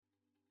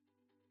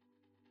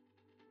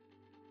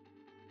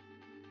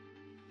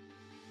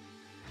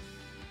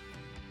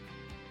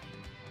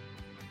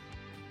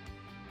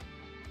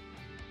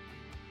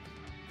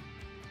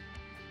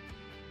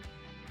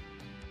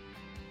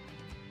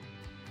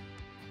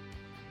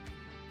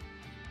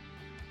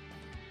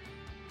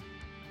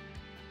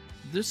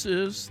This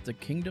is the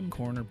Kingdom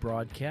Corner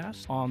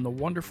broadcast on the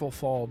wonderful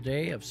fall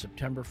day of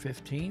September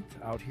 15th.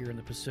 Out here in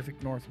the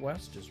Pacific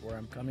Northwest is where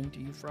I'm coming to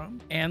you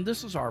from. And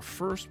this is our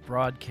first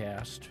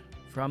broadcast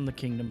from the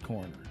Kingdom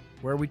Corner,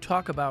 where we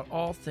talk about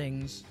all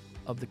things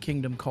of the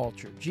kingdom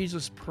culture.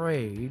 Jesus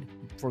prayed,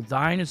 "For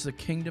thine is the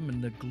kingdom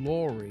and the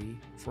glory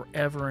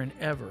forever and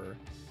ever,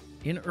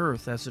 in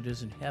earth as it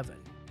is in heaven."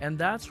 And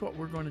that's what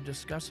we're going to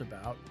discuss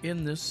about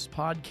in this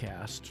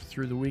podcast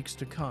through the weeks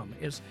to come,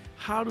 is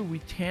how do we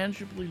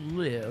tangibly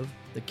live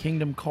the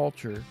kingdom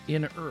culture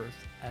in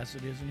earth as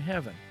it is in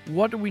heaven?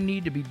 What do we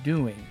need to be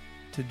doing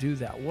to do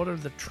that? What are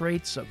the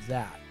traits of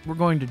that? We're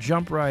going to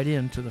jump right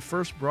into the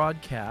first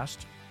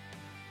broadcast,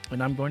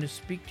 and I'm going to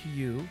speak to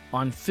you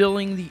on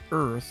filling the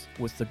earth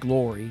with the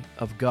glory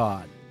of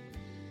God.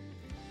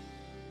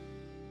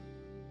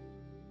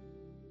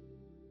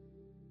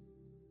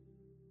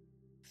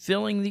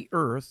 Filling the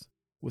earth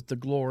with the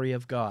glory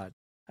of God.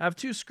 I have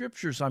two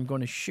scriptures I'm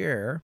going to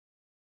share.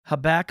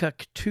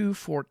 Habakkuk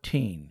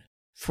 2:14.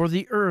 "For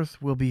the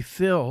earth will be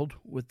filled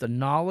with the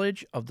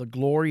knowledge of the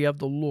glory of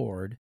the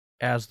Lord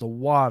as the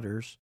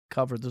waters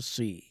cover the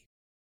sea."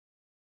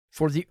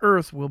 For the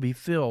earth will be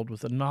filled with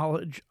the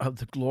knowledge of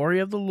the glory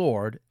of the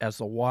Lord as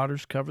the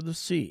waters cover the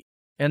sea.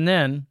 And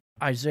then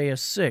Isaiah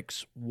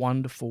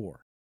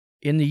 6:1-4.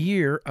 "In the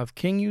year of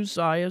King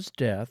Uzziah's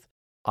death,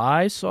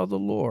 I saw the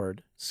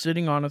Lord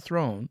sitting on a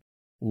throne,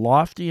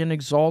 lofty and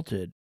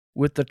exalted,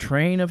 with the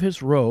train of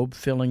his robe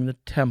filling the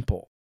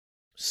temple.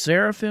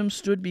 Seraphim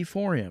stood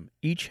before him,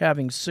 each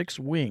having 6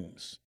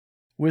 wings.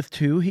 With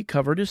 2 he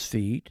covered his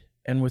feet,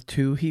 and with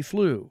 2 he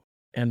flew.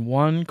 And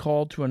one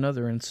called to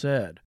another and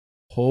said,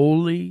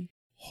 Holy,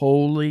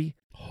 holy,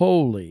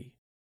 holy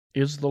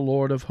is the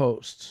Lord of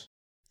hosts.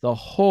 The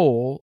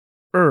whole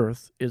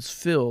earth is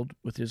filled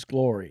with his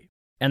glory.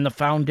 And the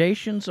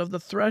foundations of the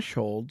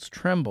thresholds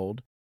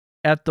trembled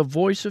at the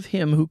voice of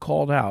him who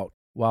called out,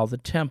 while the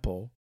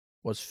temple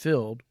was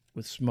filled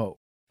with smoke."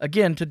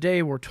 Again,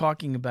 today we're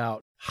talking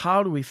about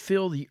how do we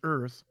fill the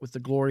earth with the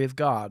glory of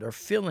God, or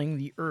filling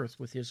the earth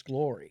with his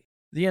glory.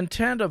 The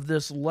intent of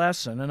this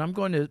lesson, and I'm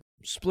going to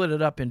split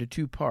it up into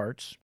 2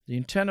 parts. The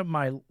intent of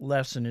my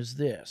lesson is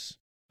this: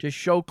 to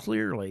show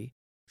clearly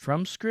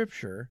from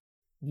Scripture,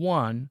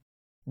 1,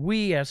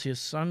 we as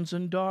his sons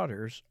and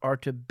daughters are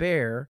to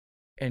bear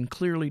and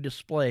clearly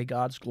display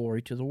God's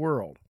glory to the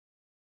world,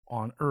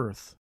 on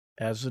earth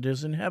as it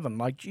is in heaven,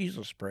 like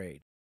Jesus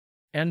prayed.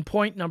 And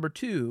point number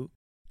 2,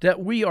 that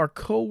we are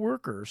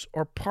co-workers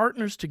or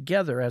partners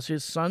together as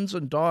his sons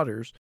and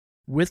daughters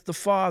with the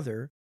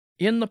Father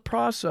in the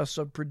process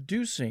of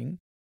producing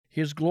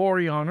his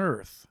glory on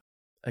earth,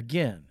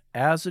 again,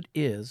 as it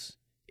is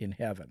in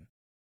heaven.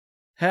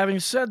 Having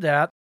said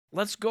that,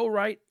 let's go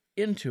right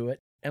into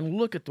it and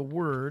look at the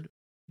word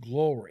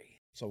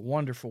glory. It's a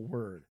wonderful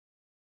word.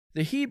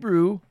 The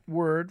Hebrew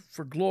word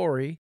for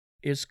glory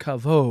is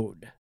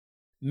kavod,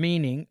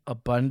 meaning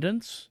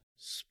abundance,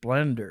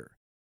 splendor,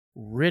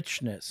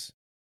 richness,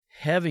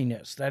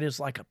 heaviness. That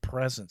is like a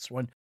presence.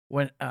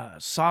 When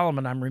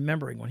Solomon, I'm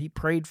remembering, when he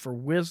prayed for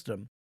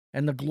wisdom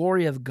and the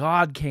glory of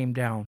God came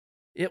down,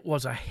 it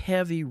was a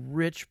heavy,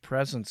 rich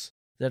presence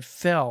that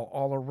fell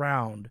all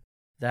around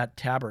that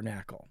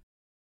tabernacle.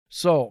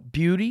 So,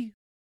 beauty,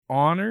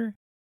 honor,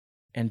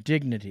 and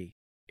dignity.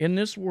 In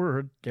this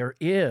word, there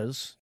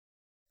is,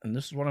 and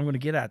this is what I'm going to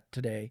get at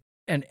today,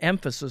 an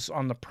emphasis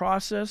on the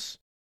process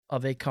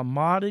of a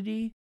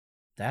commodity,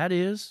 that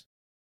is,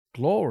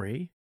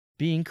 glory,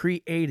 being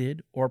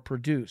created or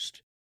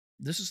produced.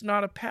 This is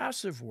not a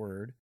passive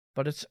word,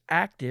 but it's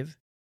active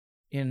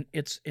in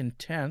its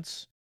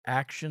intents,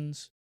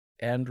 actions,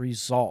 and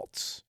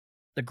results.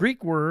 The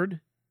Greek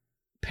word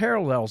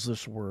parallels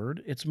this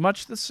word. It's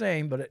much the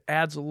same, but it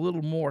adds a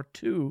little more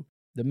to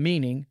the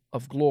meaning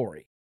of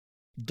glory.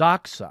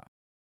 Doxa,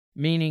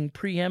 meaning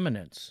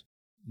preeminence,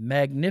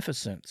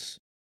 magnificence,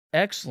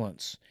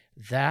 excellence,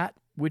 that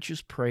which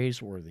is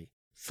praiseworthy,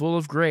 full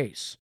of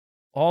grace,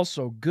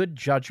 also good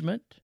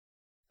judgment.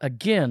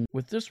 Again,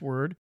 with this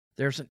word,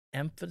 there's an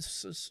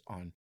emphasis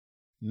on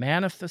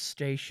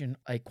manifestation,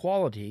 a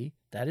quality,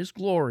 that is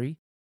glory,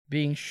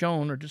 being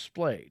shown or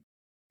displayed.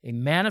 A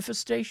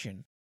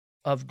manifestation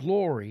of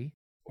glory,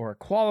 or a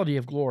quality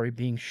of glory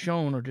being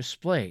shown or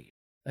displayed.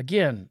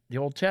 Again, the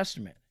Old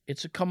Testament,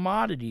 it's a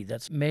commodity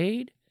that's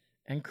made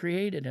and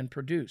created and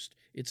produced.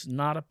 It's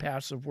not a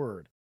passive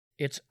word.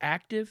 It's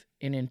active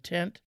in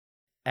intent,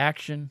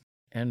 action,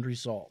 and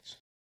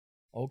results.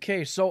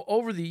 Okay, so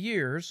over the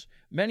years,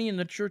 many in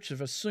the church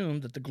have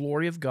assumed that the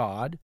glory of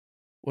God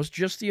was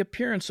just the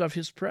appearance of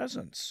his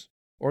presence,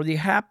 or the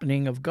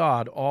happening of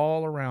God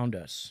all around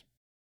us.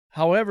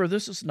 However,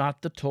 this is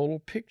not the total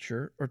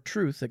picture or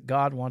truth that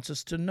God wants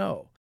us to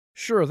know.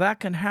 Sure, that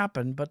can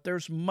happen, but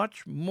there's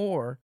much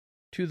more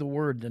to the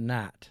word than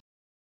that.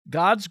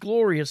 God's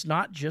glory is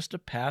not just a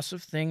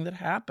passive thing that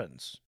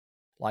happens.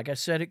 Like I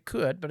said, it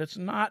could, but it's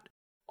not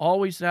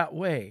always that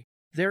way.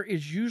 There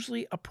is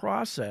usually a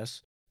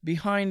process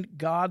behind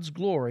God's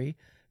glory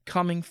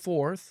coming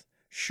forth,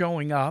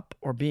 showing up,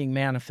 or being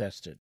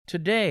manifested.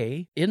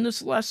 Today, in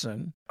this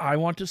lesson, I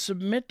want to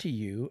submit to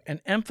you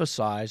and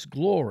emphasize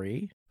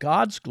glory.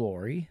 God's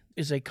glory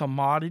is a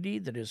commodity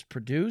that is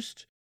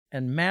produced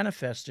and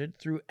manifested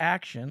through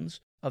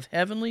actions of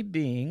heavenly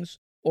beings,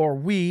 or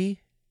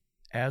we,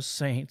 as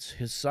saints,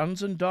 his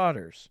sons and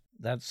daughters.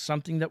 That's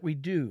something that we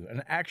do,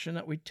 an action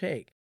that we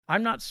take.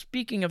 I'm not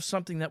speaking of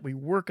something that we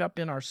work up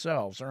in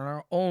ourselves or in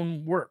our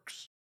own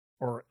works,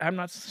 or I'm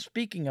not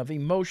speaking of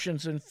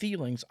emotions and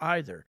feelings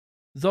either.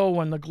 Though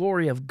when the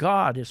glory of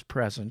God is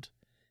present,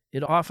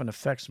 it often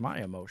affects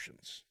my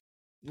emotions.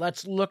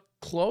 Let's look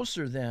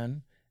closer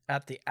then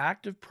at the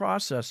active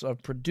process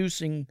of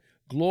producing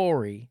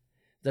glory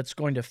that's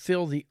going to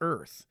fill the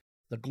earth,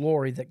 the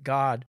glory that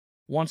God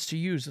wants to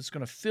use that's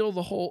going to fill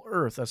the whole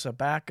earth, as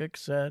Habakkuk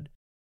said,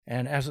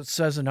 and as it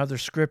says in other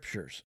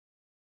scriptures.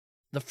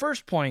 The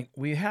first point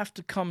we have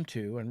to come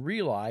to and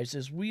realize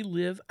is we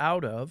live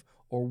out of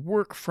or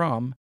work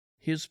from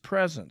his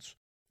presence.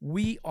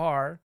 We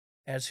are,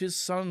 as his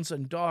sons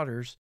and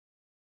daughters,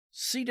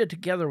 seated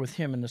together with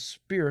him in the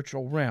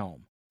spiritual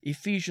realm.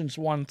 Ephesians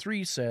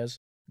 1:3 says,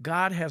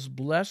 God has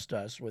blessed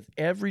us with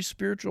every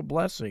spiritual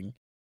blessing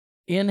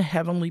in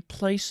heavenly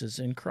places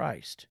in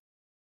Christ.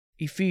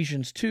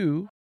 Ephesians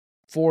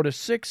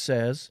 2:4-6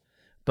 says,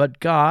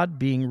 but God,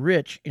 being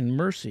rich in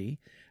mercy,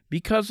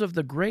 because of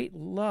the great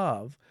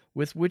love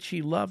with which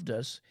he loved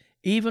us,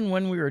 even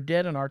when we were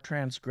dead in our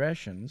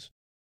transgressions,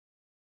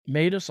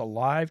 made us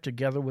alive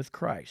together with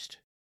Christ.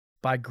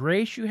 By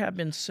grace you have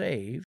been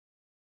saved,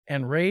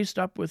 and raised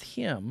up with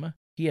him,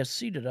 he has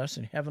seated us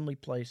in heavenly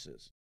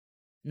places.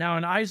 Now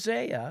in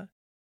Isaiah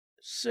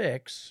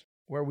 6,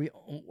 where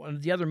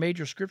the other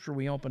major scripture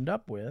we opened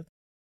up with,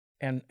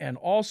 and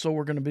also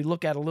we're going to be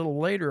look at a little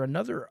later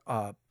another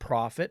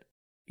prophet,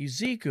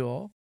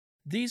 Ezekiel.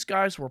 These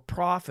guys were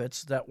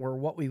prophets that were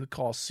what we would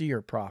call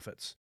seer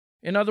prophets.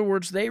 In other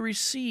words, they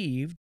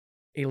received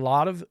a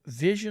lot of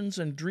visions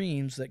and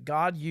dreams that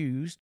God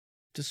used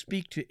to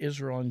speak to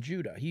Israel and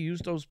Judah. He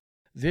used those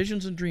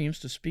visions and dreams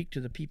to speak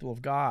to the people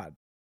of God.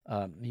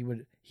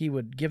 He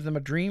would give them a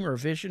dream or a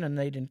vision, and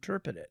they'd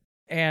interpret it.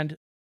 And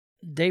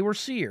they were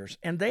seers,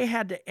 and they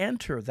had to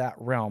enter that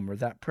realm or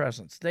that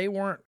presence. They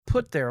weren't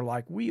put there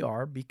like we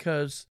are,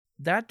 because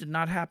that did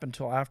not happen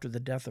until after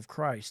the death of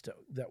Christ,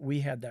 that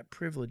we had that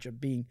privilege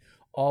of being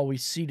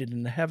always seated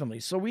in the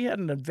heavenlies. So we had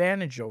an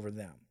advantage over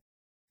them.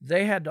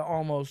 They had to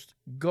almost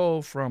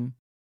go from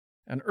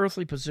an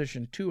earthly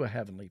position to a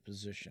heavenly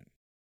position.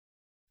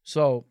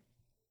 So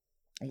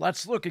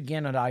let's look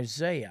again at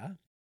Isaiah.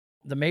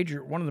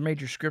 One of the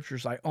major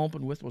scriptures I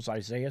opened with was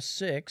Isaiah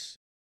 6.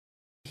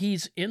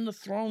 He's in the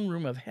throne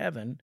room of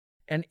heaven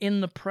and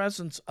in the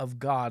presence of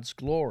God's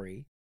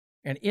glory.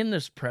 And in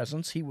this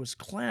presence, he was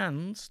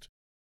cleansed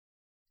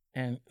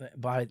and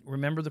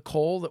remember the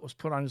coal that was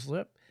put on his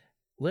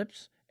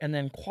lips, and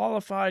then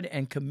qualified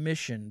and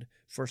commissioned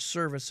for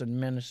service and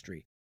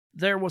ministry.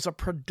 There was a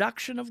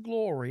production of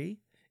glory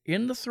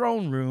in the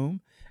throne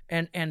room,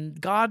 and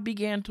God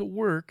began to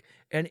work.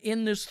 And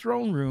in this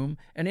throne room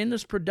and in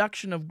this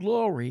production of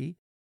glory,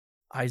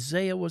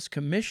 Isaiah was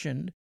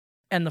commissioned,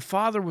 and the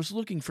Father was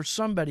looking for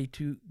somebody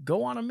to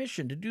go on a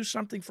mission, to do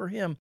something for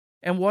him.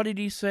 And what did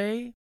he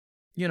say?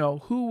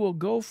 Who will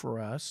go for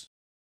us?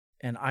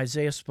 And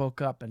Isaiah spoke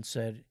up and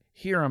said,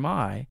 here am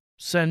I,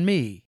 send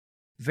me.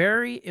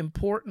 Very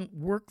important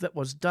work that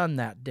was done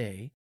that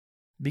day,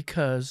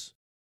 because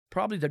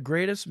probably the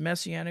greatest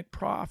messianic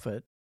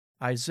prophet,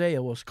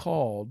 Isaiah, was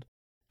called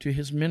to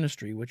his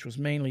ministry, which was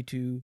mainly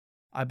to,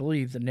 I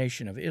believe, the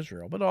nation of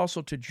Israel, but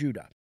also to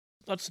Judah.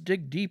 Let's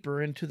dig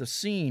deeper into the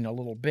scene a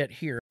little bit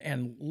here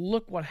and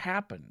look what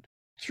happened.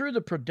 Through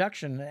the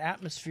production and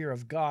atmosphere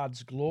of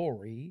God's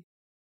glory,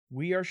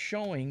 we are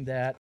showing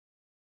that,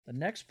 the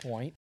next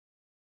point,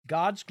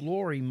 God's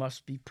glory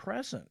must be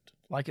present,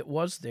 like it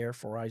was there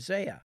for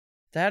Isaiah.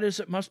 That is,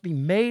 it must be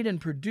made and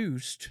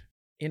produced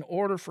in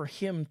order for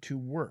him to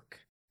work.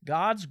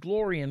 God's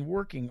glory and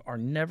working are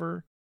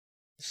never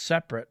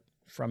separate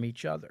from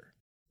each other.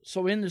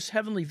 So in this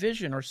heavenly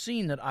vision or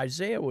scene that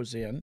Isaiah was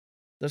in,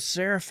 the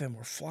seraphim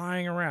were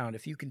flying around,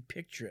 if you can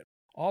picture it,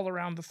 all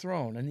around the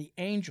throne, and the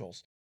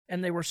angels,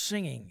 and they were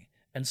singing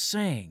and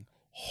saying,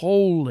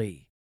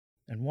 holy.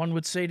 And one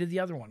would say to the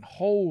other one,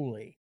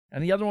 holy.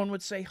 And the other one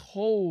would say,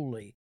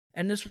 holy.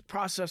 And this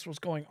process was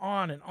going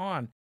on,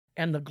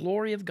 and the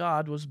glory of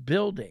God was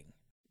building,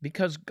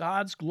 because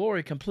God's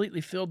glory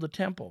completely filled the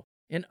temple.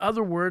 In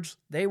other words,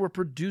 they were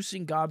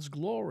producing God's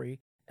glory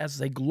as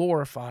they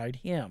glorified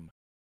him.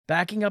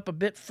 Backing up a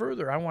bit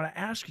further, I want to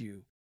ask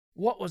you,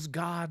 what was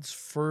God's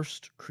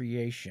first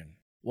creation?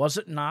 Was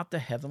it not the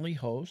heavenly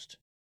host?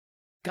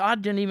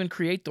 God didn't even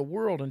create the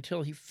world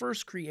until he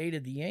first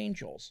created the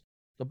angels.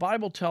 The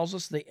Bible tells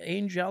us the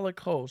angelic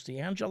host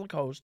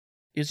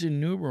is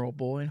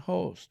innumerable in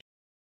host,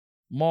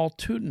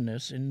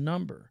 multitudinous in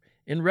number.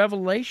 In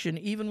Revelation,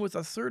 even with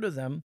a third of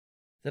them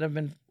that have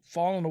been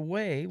fallen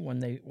away when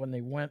they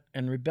went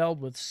and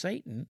rebelled with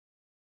Satan,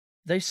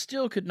 they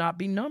still could not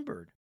be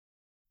numbered.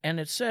 And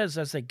it says,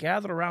 as they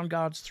gathered around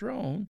God's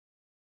throne,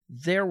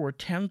 there were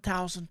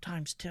 10,000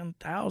 times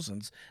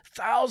 10,000s,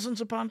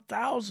 thousands upon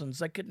thousands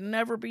that could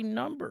never be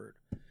numbered.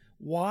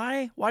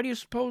 Why? Why do you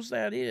suppose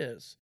that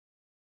is?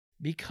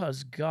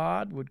 Because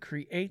God would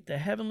create the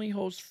heavenly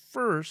host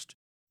first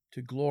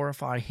to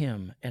glorify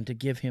Him and to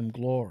give Him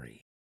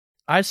glory.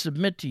 I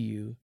submit to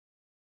you,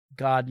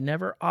 God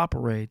never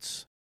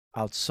operates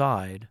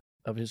outside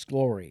of His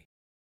glory.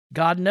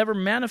 God never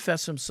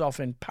manifests Himself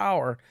in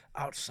power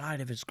outside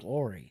of His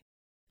glory.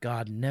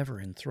 God never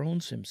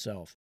enthrones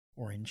Himself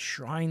or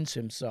enshrines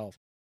Himself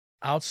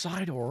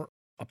outside or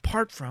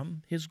apart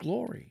from His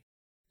glory.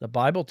 The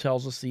Bible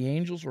tells us the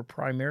angels were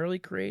primarily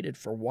created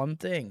for one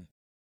thing: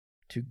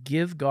 to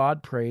give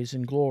God praise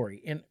and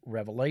glory. In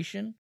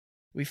Revelation,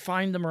 we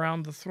find them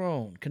around the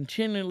throne,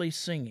 continually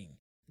singing,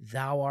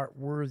 "Thou art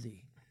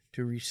worthy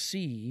to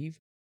receive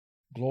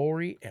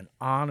glory and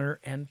honor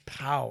and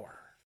power."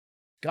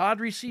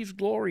 God receives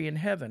glory in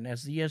heaven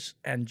as the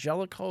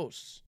angelic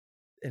hosts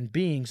and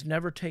beings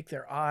never take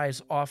their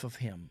eyes off of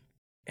Him,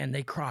 and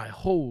they cry,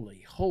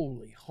 "Holy,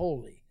 holy,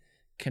 holy,"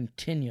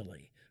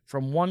 continually,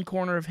 from one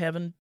corner of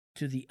heaven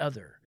to the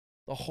other.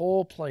 The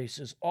whole place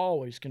is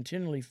always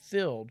continually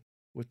filled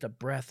with the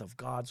breath of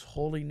God's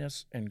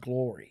holiness and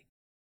glory,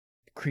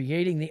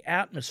 creating the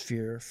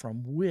atmosphere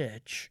from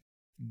which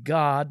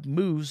God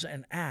moves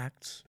and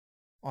acts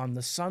on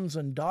the sons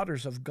and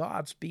daughters of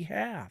God's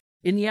behalf.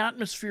 In the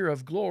atmosphere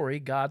of glory,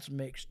 God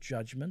makes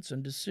judgments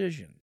and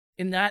decisions.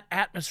 In that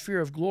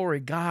atmosphere of glory,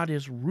 God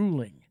is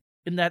ruling.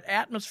 In that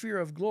atmosphere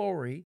of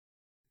glory,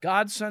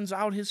 God sends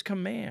out His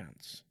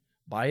commands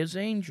by His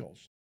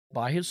angels,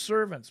 by His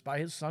servants, by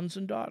His sons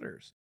and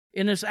daughters.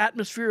 In this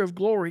atmosphere of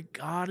glory,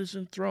 God is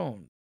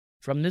enthroned.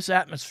 From this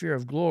atmosphere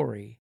of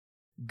glory,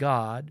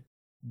 God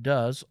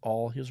does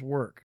all His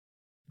work.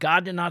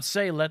 God did not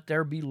say, "Let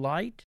there be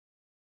light,"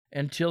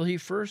 until He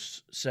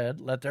first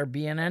said, "Let there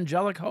be an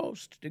angelic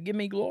host to give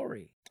me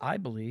glory." I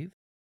believe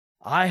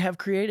I have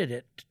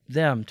created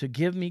them to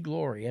give me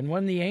glory. And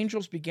when the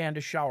angels began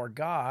to shower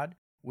God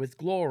with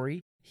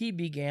glory, He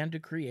began to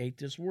create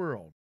this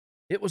world.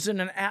 It was in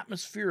an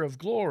atmosphere of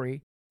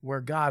glory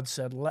where God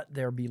said, "Let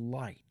there be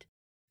light."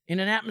 In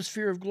an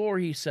atmosphere of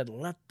glory, He said,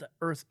 "Let the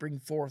earth bring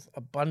forth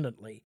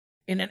abundantly."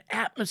 In an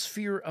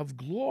atmosphere of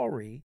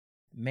glory,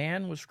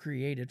 man was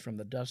created from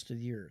the dust of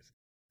the earth.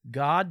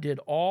 God did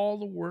all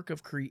the work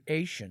of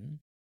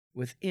creation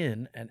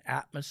within an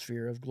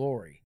atmosphere of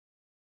glory.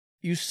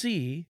 You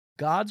see,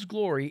 God's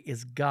glory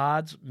is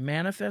God's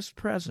manifest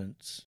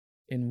presence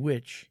in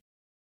which,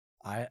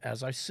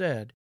 as I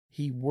said,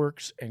 He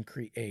works and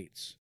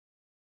creates.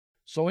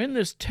 So in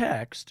this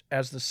text,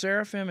 as the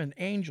seraphim and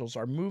angels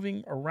are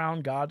moving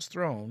around God's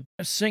throne,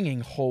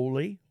 singing,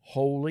 "Holy,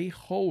 holy,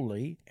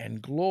 holy,"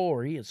 and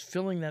glory is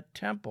filling that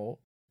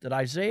temple that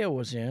Isaiah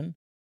was in,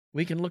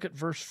 we can look at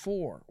verse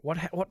 4.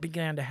 What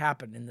began to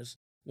happen in this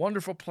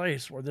wonderful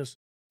place where this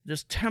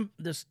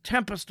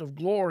tempest of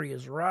glory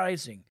is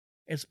rising?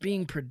 It's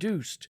being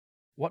produced.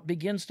 What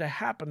begins to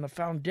happen? The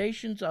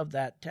foundations of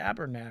that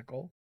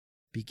tabernacle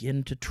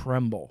begin to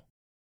tremble.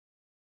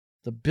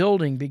 The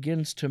building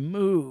begins to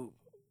move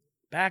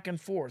back and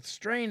forth,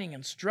 straining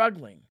and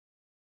struggling,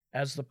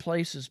 as the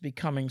place is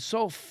becoming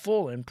so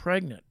full and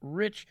pregnant,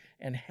 rich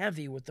and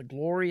heavy with the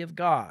glory of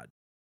God.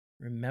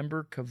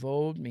 Remember,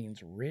 kavod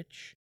means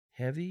rich,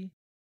 heavy.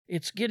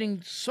 It's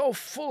getting so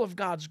full of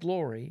God's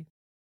glory,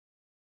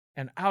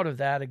 and out of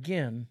that,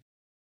 again,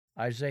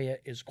 Isaiah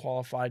is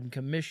qualified and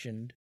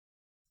commissioned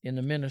in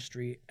the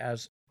ministry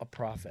as a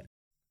prophet.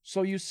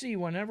 So you see,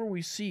 whenever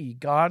we see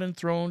God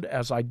enthroned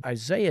as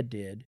Isaiah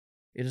did,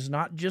 it is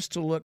not just to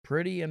look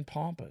pretty and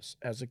pompous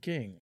as a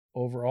king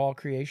over all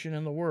creation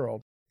in the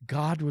world.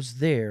 God was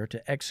there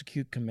to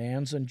execute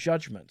commands and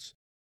judgments,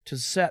 to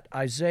set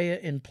Isaiah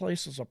in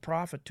place as a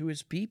prophet to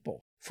His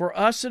people. For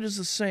us, it is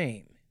the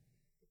same.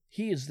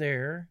 He is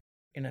there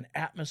in an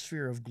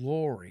atmosphere of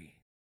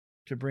glory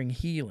to bring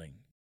healing.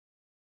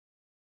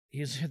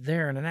 He is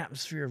there in an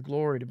atmosphere of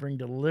glory to bring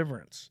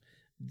deliverance,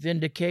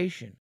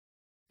 vindication,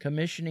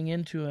 commissioning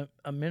into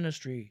a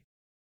ministry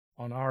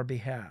on our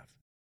behalf.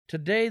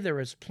 Today there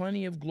is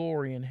plenty of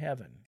glory in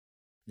heaven.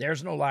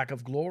 There's no lack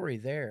of glory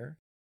there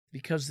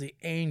because the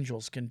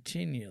angels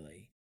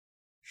continually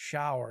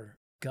shower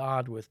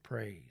God with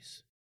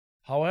praise.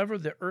 However,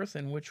 the earth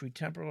in which we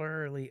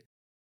temporarily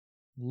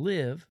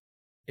live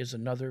is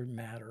another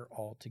matter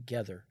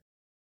altogether.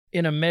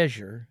 In a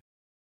measure,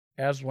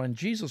 as when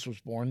Jesus was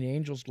born, the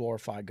angels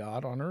glorify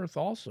God on earth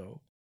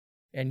also,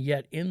 and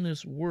yet in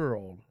this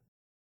world,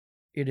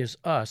 it is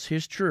us,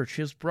 His church,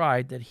 His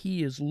bride, that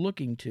He is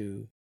looking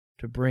to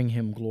bring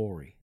Him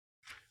glory.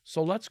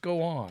 So let's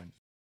go on.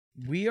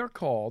 We are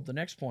called, the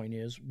next point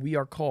is, we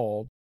are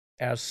called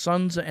as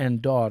sons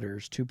and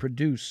daughters to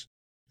produce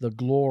the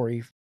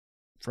glory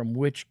from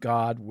which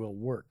God will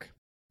work.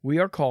 We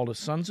are called as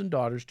sons and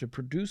daughters to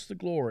produce the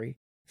glory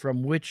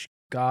from which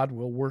God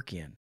will work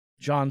in.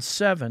 John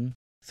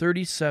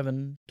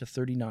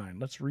 7:37-39.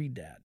 Let's read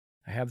that.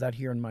 I have that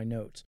here in my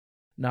notes.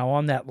 Now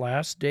on that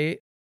last day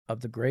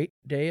of the great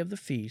day of the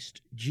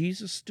feast,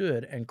 Jesus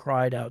stood and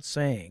cried out,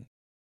 saying,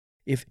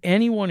 If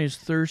anyone is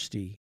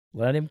thirsty,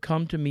 let him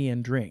come to me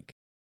and drink.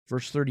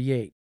 Verse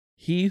 38,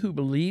 he who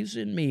believes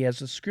in me, as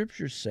the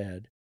Scripture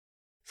said,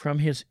 from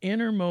his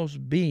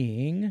innermost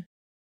being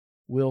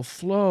will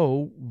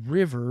flow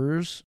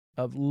rivers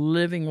of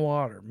living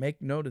water.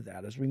 Make note of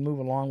that. As we move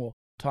along, we'll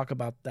talk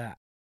about that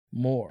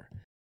more.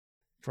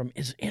 From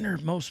his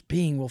innermost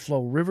being will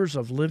flow rivers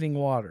of living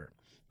water.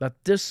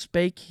 But this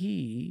spoke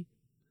he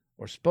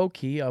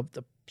of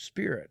the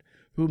Spirit,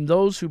 whom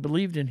those who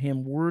believed in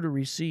him were to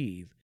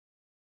receive.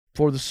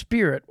 For the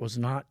Spirit was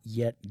not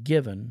yet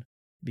given,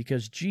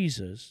 because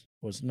Jesus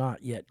was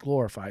not yet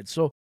glorified.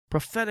 So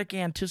prophetic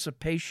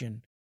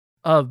anticipation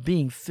of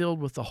being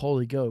filled with the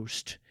Holy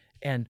Ghost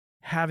and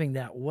having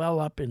that well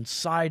up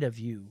inside of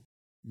you,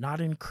 not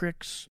in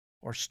creeks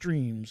or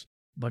streams,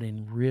 but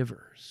in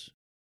rivers.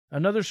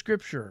 Another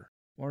scripture,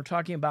 when we're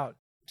talking about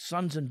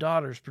sons and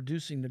daughters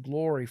producing the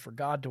glory for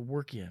God to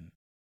work in,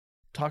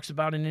 talks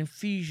about in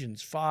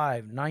Ephesians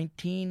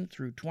 5:19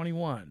 through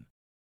 21,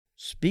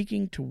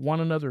 speaking to one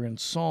another in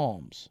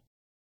psalms.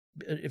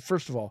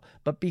 First of all,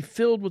 but be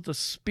filled with the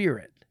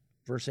Spirit,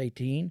 verse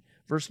 18.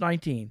 Verse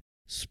 19,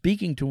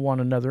 speaking to one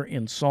another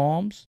in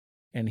psalms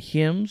and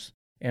hymns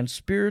and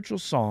spiritual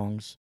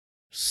songs,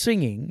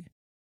 singing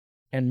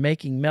and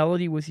making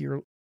melody with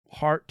your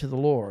heart to the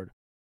Lord,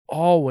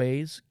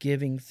 always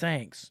giving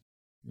thanks.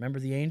 Remember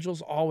the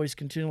angels always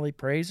continually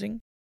praising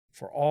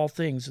for all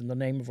things in the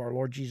name of our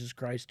Lord Jesus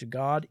Christ to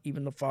God,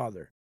 even the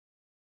Father.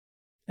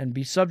 And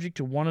be subject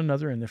to one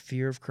another in the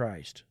fear of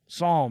Christ.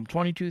 Psalm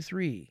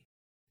 22:3.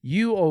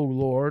 You, O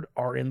Lord,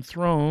 are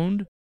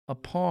enthroned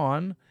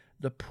upon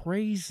the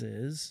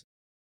praises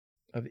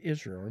of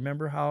Israel.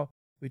 Remember how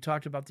we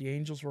talked about the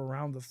angels were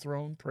around the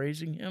throne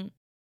praising him?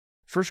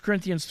 1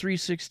 Corinthians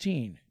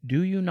 3:16.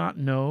 Do you not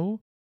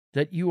know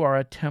that you are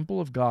a temple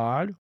of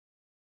God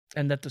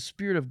and that the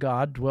Spirit of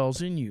God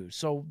dwells in you?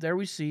 So there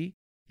we see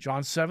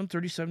John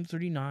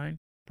 7:37-39,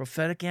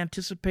 prophetic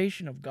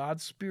anticipation of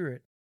God's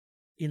Spirit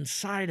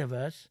inside of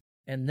us.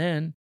 And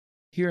then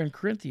here in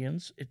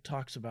Corinthians, it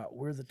talks about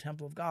we're the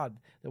temple of God,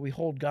 that we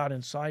hold God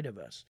inside of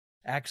us.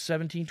 Acts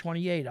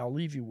 17:28, I'll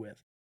leave you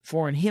with.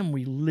 For in him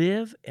we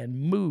live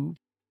and move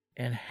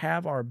and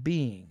have our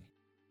being.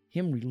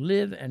 Him we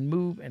live and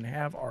move and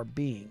have our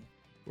being.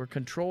 We're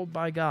controlled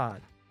by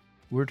God.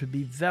 We're to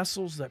be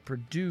vessels that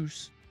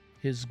produce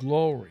his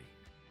glory.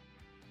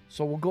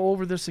 So we'll go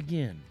over this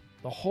again.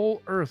 The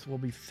whole earth will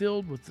be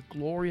filled with the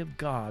glory of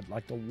God,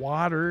 like the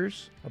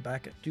waters,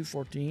 Habakkuk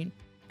 2:14,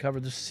 cover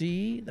the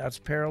sea. That's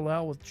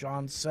parallel with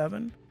John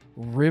 7,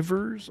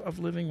 rivers of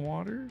living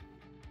water.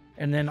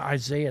 And then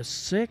Isaiah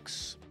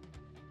 6,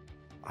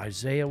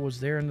 Isaiah was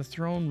there in the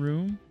throne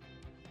room.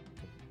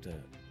 The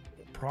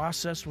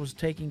process was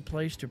taking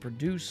place to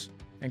produce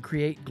and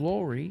create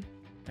glory.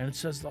 And it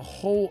says the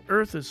whole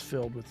earth is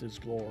filled with his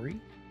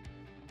glory.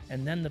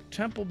 And then the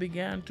temple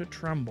began to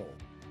tremble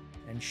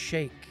and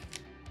shake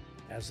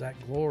as that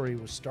glory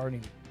was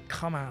starting to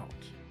come out.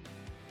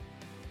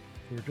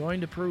 We're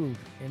going to prove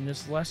in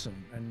this lesson,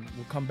 and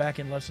we'll come back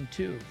in lesson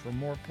 2 for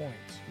more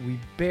points. We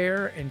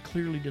bear and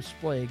clearly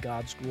display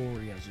God's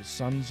glory as his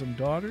sons and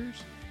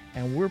daughters,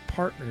 and we're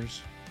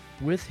partners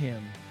with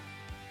him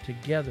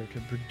together to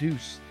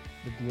produce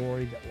the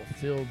glory that will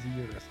fill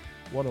the earth.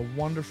 What a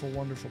wonderful,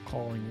 wonderful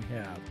calling we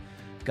have.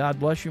 God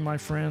bless you, my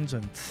friends,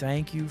 and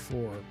thank you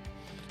for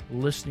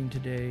listening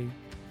today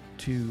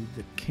to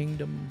the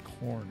Kingdom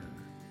Corner.